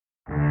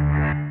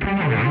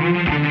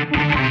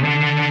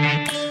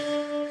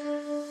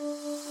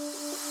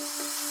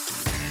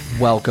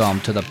Welcome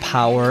to the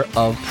Power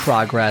of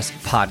Progress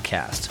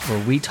podcast,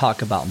 where we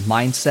talk about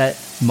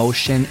mindset,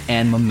 motion,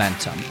 and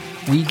momentum.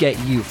 We get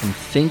you from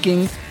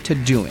thinking to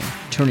doing,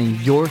 turning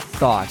your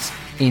thoughts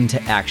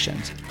into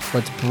actions.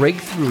 Let's break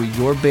through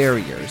your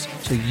barriers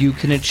so you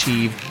can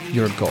achieve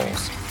your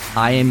goals.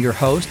 I am your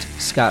host,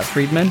 Scott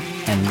Friedman,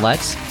 and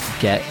let's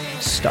get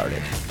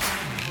started.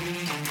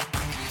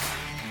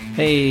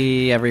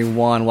 Hey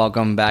everyone,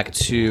 welcome back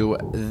to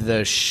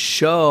the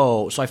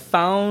show. So I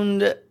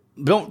found...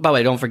 By the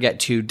way, don't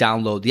forget to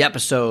download the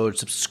episode,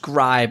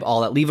 subscribe,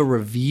 all that. Leave a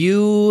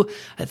review.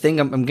 I think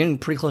I'm getting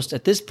pretty close to,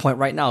 at this point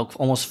right now,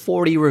 almost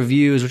 40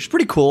 reviews, which is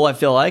pretty cool. I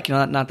feel like,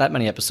 not that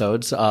many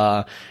episodes.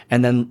 And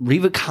then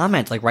leave a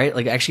comment,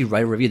 actually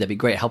write a review. That'd be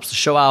great. It helps the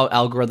show out,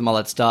 algorithm, all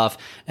that stuff,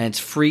 and it's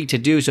free to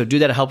do. So do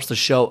that. It helps the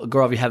show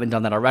grow. If you haven't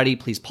done that already,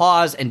 please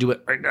pause and do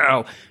it right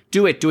now.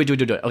 Do it.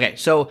 Okay,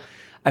 so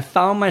I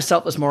found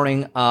myself this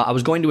morning, I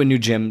was going to a new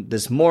gym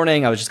this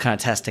morning. I was just kind of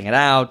testing it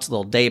out, a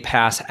little day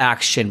pass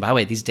action. By the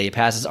way, these day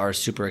passes are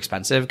super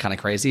expensive, kind of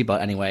crazy,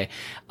 but anyway.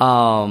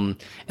 And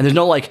there's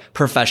no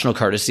professional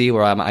courtesy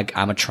where I'm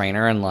a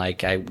trainer and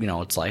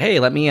it's like, hey,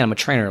 let me in, I'm a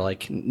trainer.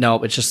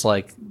 No, it's just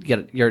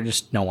you're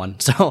just no one.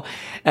 So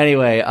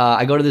anyway,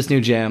 I go to this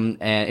new gym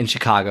in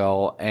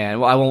Chicago,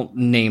 and I won't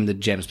name the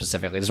gym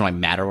specifically. It doesn't really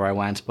matter where I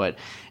went, but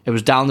it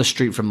was down the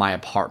street from my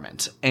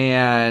apartment.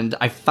 And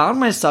I found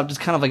myself just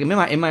kind of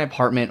in my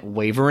apartment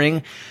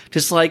wavering,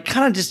 just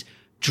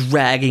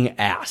dragging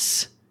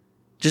ass.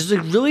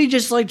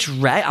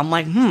 Drag. I'm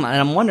and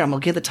I'm wondering, I'm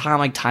looking at the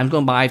time, time's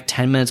going by,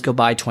 10 minutes go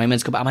by, 20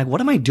 minutes go by. I'm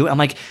what am I doing?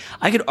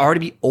 I could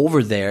already be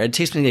over there. It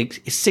takes me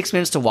 6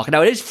 minutes to walk.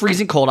 Now, it is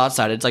freezing cold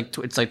outside.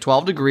 It's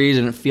 12 degrees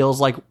and it feels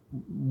like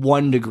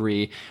 1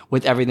 degree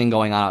with everything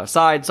going on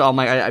outside. So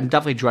I'm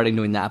definitely dreading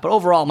doing that. But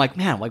overall,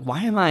 man,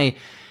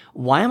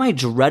 why am I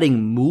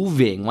dreading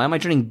moving? Why am I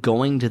dreading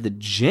going to the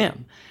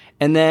gym?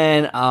 And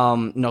then,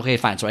 okay,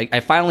 fine. So I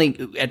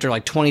finally, after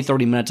 20,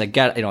 30 minutes, I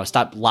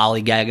stop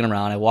lollygagging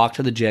around. I walk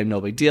to the gym, no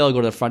big deal. I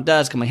go to the front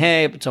desk. I'm like,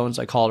 hey,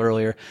 so-and-so, I called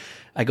earlier.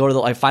 I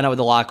find out where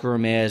the locker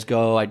room is,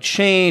 I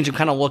change. I'm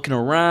kind of looking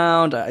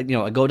around. I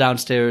go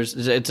downstairs.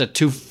 It's a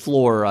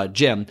 2-floor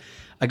gym.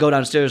 I go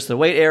downstairs to the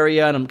weight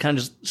area and I'm kind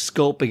of just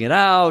scoping it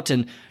out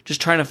and just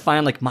trying to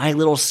find my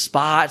little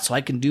spot so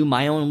I can do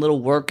my own little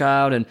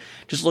workout and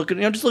just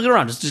looking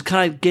around, just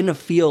kind of getting a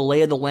feel,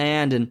 lay of the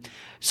land. And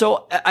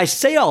so I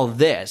say all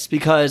this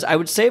because I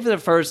would say for the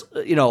first,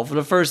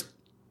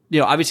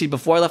 obviously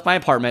before I left my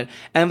apartment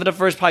and for the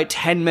first probably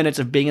 10 minutes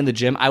of being in the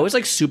gym, I was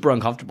super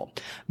uncomfortable.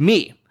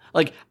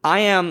 I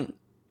am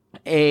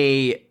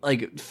a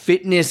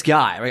fitness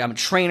guy, right? I'm a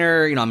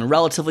trainer, I'm in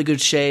relatively good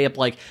shape.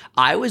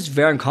 I was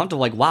very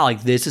uncomfortable. Wow,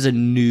 this is a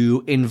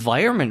new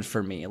environment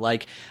for me.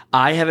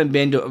 I haven't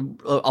been to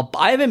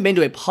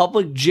a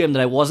public gym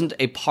that I wasn't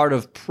a part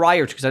of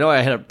prior to, because I know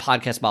I had a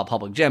podcast about a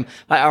public gym,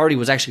 but I already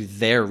was actually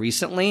there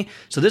recently.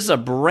 So this is a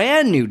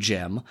brand new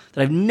gym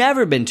that I've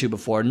never been to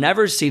before,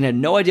 never seen, had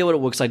no idea what it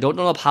looks like, don't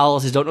know the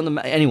policies, don't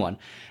know anyone.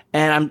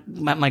 And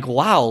I'm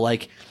wow,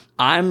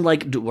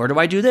 where do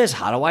I do this?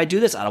 How do I do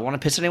this? I don't want to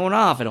piss anyone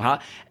off. And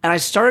I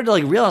started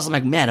to realize,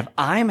 man, if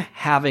I'm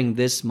having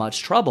this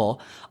much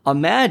trouble,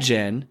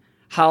 imagine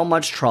how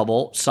much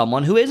trouble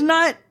someone who is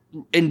not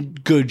in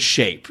good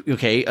shape,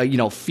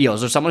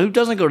 feels, or someone who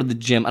doesn't go to the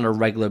gym on a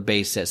regular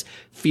basis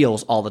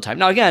feels all the time.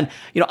 Now, again,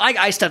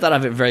 I stepped out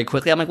of it very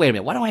quickly. Wait a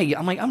minute,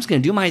 I'm just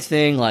going to do my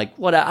thing.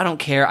 What? I don't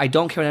care. I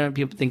don't care what other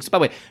people think. By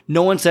the way,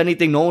 no one said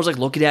anything. No one was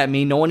looking at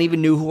me. No one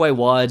even knew who I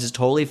was. It's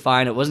totally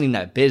fine. It wasn't even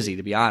that busy,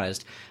 to be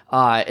honest.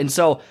 And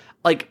so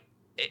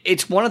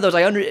it's one of those,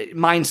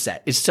 mindset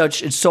is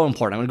it's so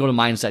important. I'm going to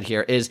go to mindset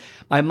here. Is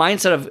my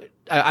mindset of,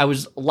 I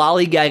was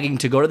lollygagging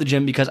to go to the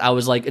gym because I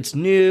was it's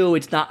new,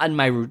 it's not on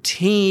my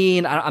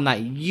routine, I'm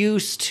not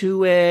used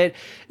to it.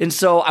 And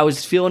so I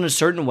was feeling a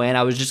certain way and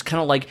I was just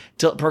kind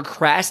of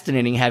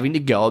procrastinating having to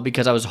go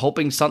because I was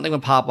hoping something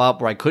would pop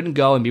up where I couldn't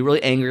go and be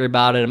really angry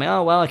about it. I'm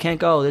oh, well, I can't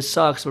go. This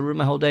sucks. It'll ruin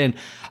my whole day. And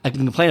I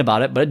can complain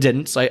about it, but it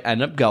didn't. So I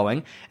ended up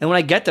going. And when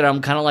I get there,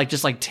 I'm kind of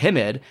just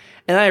timid.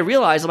 And then I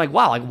realized,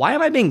 wow, why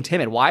am I being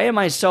timid? Why am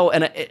I so,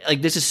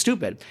 this is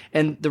stupid.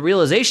 And the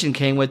realization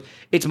came with,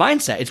 it's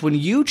mindset. It's when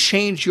you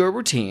change your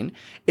routine,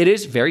 it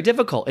is very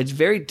difficult. It's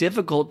very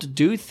difficult to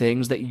do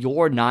things that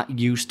you're not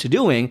used to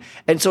doing.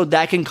 And so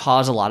that can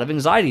cause a lot of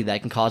anxiety.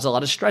 That can cause a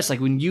lot of stress.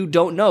 When you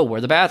don't know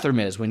where the bathroom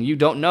is, when you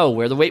don't know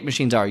where the weight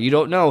machines are, you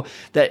don't know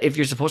that if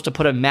you're supposed to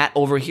put a mat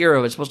over here,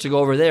 or it's supposed to go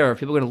over there, or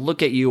people are going to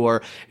look at you,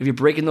 or if you're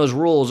breaking those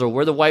rules, or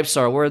where the wipes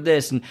are, where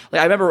this. And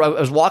I remember I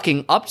was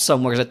walking up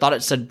somewhere because I thought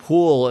it said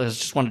pool. I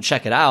just wanted to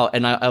check it out.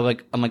 And I'm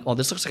like, oh,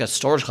 this looks like a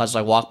storage closet. So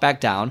I walked back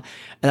down.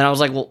 And then I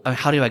was like, well,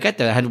 how do I get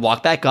there? I had to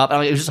walk back up.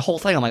 And it was just the whole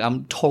thing.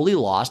 I'm totally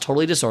lost,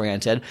 totally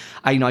disoriented.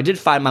 I did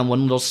find my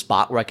one little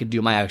spot where I could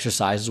do my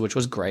exercises, which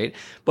was great.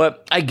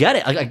 But I get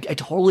it. I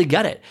totally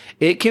get it.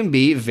 It can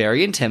be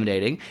very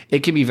intimidating. It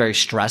can be very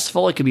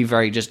stressful. It can be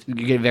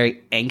you get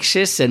very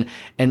anxious and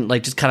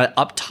just kind of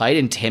uptight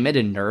and timid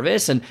and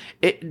nervous. And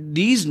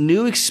these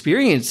new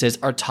experiences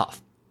are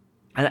tough.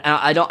 And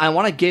I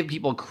want to give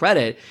people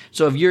credit.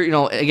 So if you're,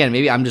 again,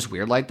 maybe I'm just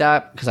weird like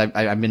that because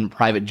I've been in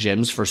private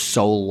gyms for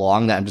so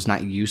long that I'm just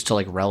not used to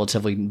like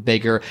relatively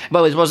bigger.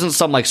 But it wasn't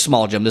some like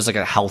small gym. This is like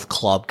a health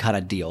club kind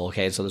of deal.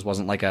 Okay, so this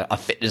wasn't like a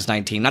Fitness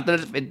 19. Not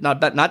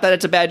that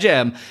it's a bad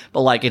gym,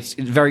 but like it's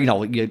very,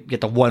 you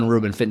get the one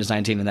room in Fitness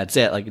 19 and that's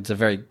it. Like it's a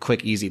very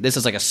quick, easy. This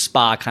is like a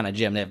spa kind of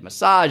gym. They have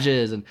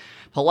massages and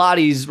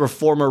Pilates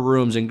reformer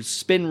rooms and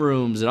spin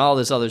rooms and all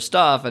this other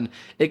stuff. And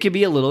it can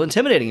be a little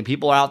intimidating. And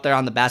people are out there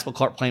on the basketball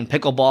court playing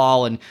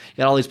pickleball and you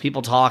got all these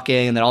people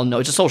talking and they all know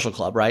it's a social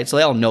club, right? So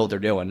they all know what they're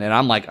doing. And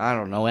I'm like, I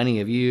don't know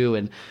any of you.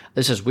 And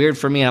this is weird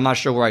for me. I'm not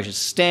sure where I should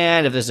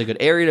stand, if this is a good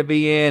area to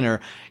be in, or,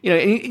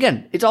 and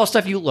again, it's all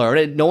stuff you learn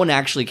and no one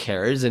actually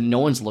cares and no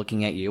one's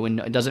looking at you and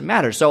it doesn't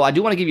matter. So I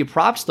do want to give you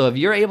props though. If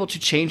you're able to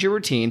change your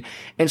routine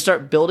and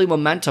start building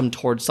momentum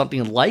towards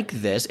something like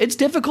this, it's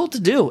difficult to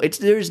do.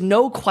 There's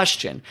no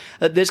question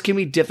that this can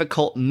be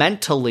difficult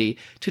mentally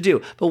to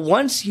do. But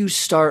once you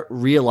start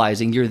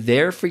realizing you're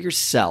there for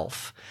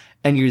yourself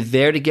and you're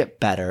there to get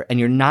better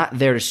and you're not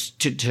there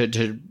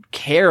to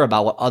care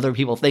about what other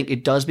people think,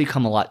 it does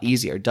become a lot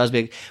easier. It does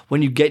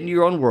when you get into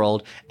your own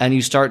world and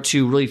you start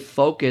to really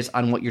focus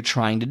on what you're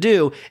trying to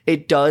do,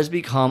 it does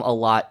become a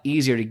lot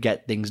easier to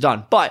get things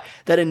done. But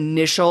that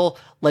initial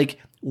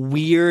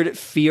weird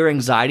fear,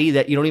 anxiety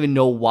that you don't even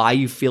know why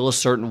you feel a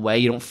certain way.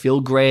 You don't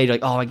feel great. You're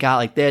like, oh my God,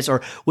 like this,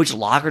 or which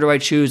locker do I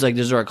choose? Like,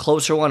 is there a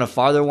closer one, a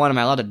farther one? Am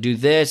I allowed to do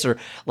this? Or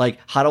like,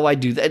 how do I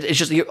do that? It's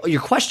just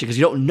your question because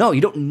you don't know.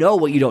 You don't know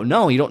what you don't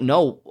know. You don't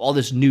know all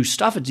this new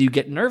stuff until you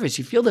get nervous.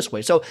 You feel this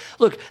way. So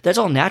look, that's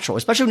all natural,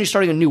 especially when you're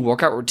starting a new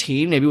workout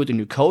routine, maybe with a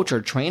new coach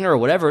or trainer or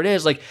whatever it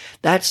is. Like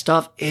that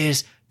stuff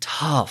is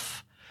tough.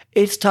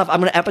 It's tough.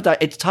 I'm going to empathize.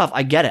 It's tough.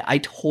 I get it. I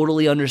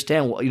totally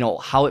understand,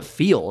 how it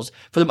feels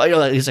for them.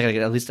 At least I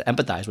can at least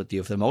empathize with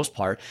you for the most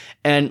part.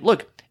 And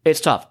look,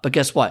 it's tough, but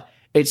guess what?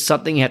 It's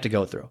something you have to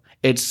go through.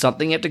 It's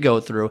something you have to go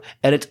through,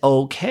 and it's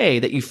okay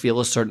that you feel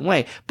a certain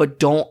way, but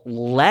don't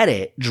let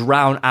it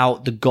drown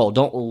out the goal.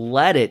 Don't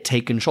let it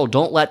take control.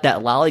 Don't let that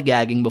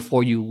lollygagging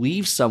before you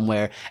leave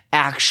somewhere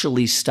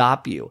actually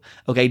stop you.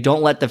 Okay?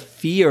 Don't let the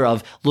fear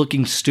of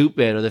looking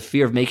stupid or the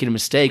fear of making a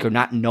mistake or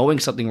not knowing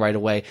something right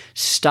away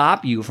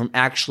stop you from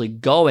actually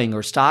going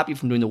or stop you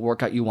from doing the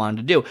workout you wanted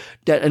to do.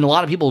 And a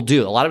lot of people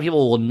do. A lot of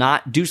people will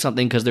not do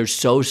something because they're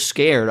so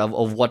scared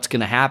of what's going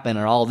to happen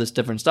and all this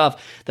different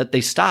stuff that they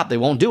stop. They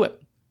won't do it.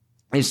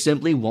 They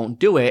simply won't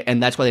do it,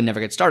 and that's why they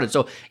never get started.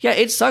 So, yeah,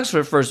 it sucks for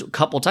the first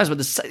couple of times, but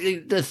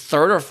the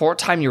third or fourth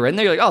time you're in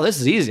there, you're like, oh, this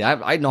is easy.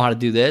 I know how to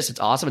do this. It's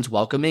awesome. It's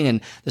welcoming,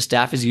 and the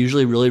staff is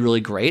usually really, really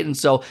great. And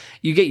so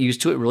you get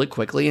used to it really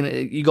quickly,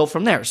 and you go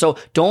from there. So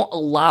don't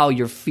allow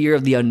your fear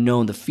of the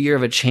unknown, the fear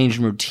of a change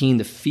in routine,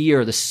 the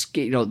fear,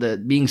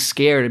 the being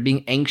scared, and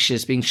being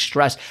anxious, being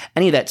stressed,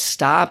 any of that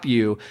stop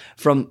you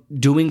from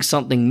doing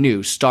something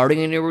new,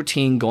 starting a new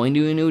routine, going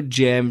to a new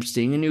gym,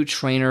 seeing a new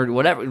trainer,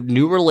 whatever,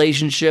 new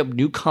relationship,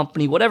 new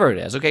company, whatever it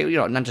is, okay?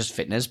 Not just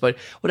fitness, but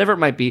whatever it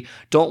might be,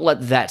 don't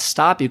let that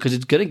stop you because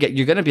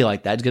you're going to be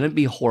like that. It's going to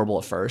be horrible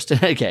at first,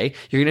 okay?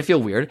 You're going to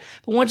feel weird.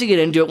 But once you get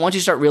into it, once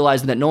you start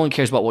realizing that no one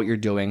cares about what you're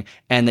doing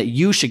and that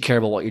you should care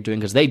about what you're doing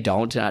because they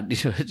don't,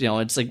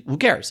 it's like, who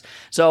cares?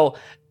 So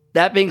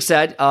that being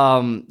said,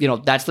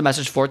 that's the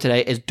message for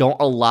today is don't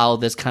allow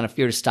this kind of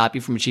fear to stop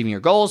you from achieving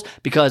your goals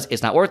because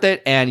it's not worth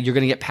it and you're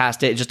going to get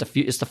past it.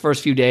 It's the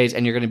first few days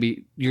and you're going to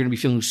be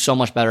feeling so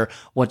much better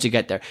once you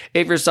get there.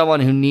 If you're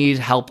someone who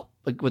needs help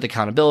with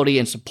accountability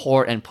and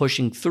support and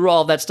pushing through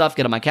all of that stuff,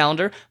 get on my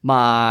calendar,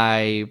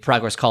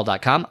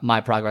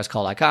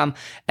 myprogresscall.com,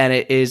 and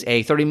it is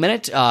a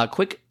 30-minute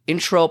quick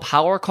intro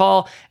power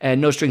call and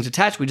no strings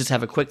attached. We just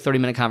have a quick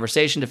 30-minute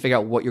conversation to figure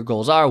out what your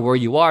goals are, where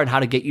you are, and how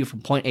to get you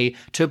from point A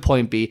to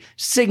point B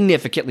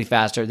significantly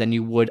faster than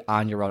you would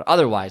on your own.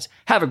 Otherwise,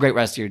 have a great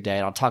rest of your day,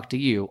 and I'll talk to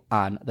you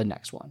on the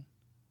next one.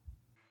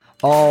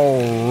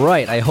 All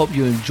right. I hope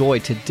you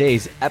enjoyed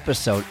today's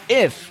episode.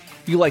 If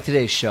you like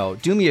today's show,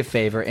 do me a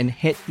favor and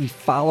hit the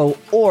follow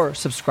or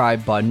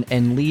subscribe button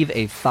and leave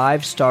a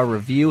 5-star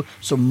review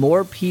so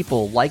more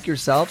people like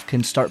yourself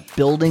can start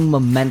building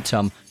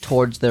momentum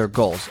towards their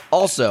goals.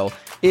 Also,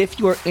 if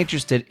you are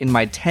interested in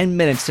my 10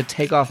 minutes to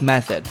take off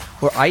method,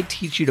 where I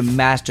teach you to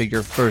master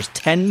your first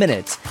 10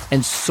 minutes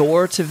and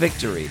soar to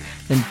victory,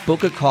 then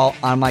book a call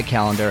on my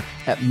calendar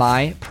at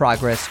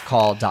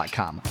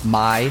myprogresscall.com.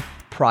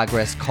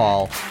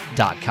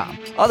 myprogresscall.com.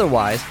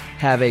 Otherwise,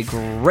 have a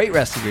great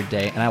rest of your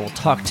day, and I will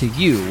talk to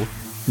you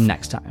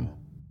next time.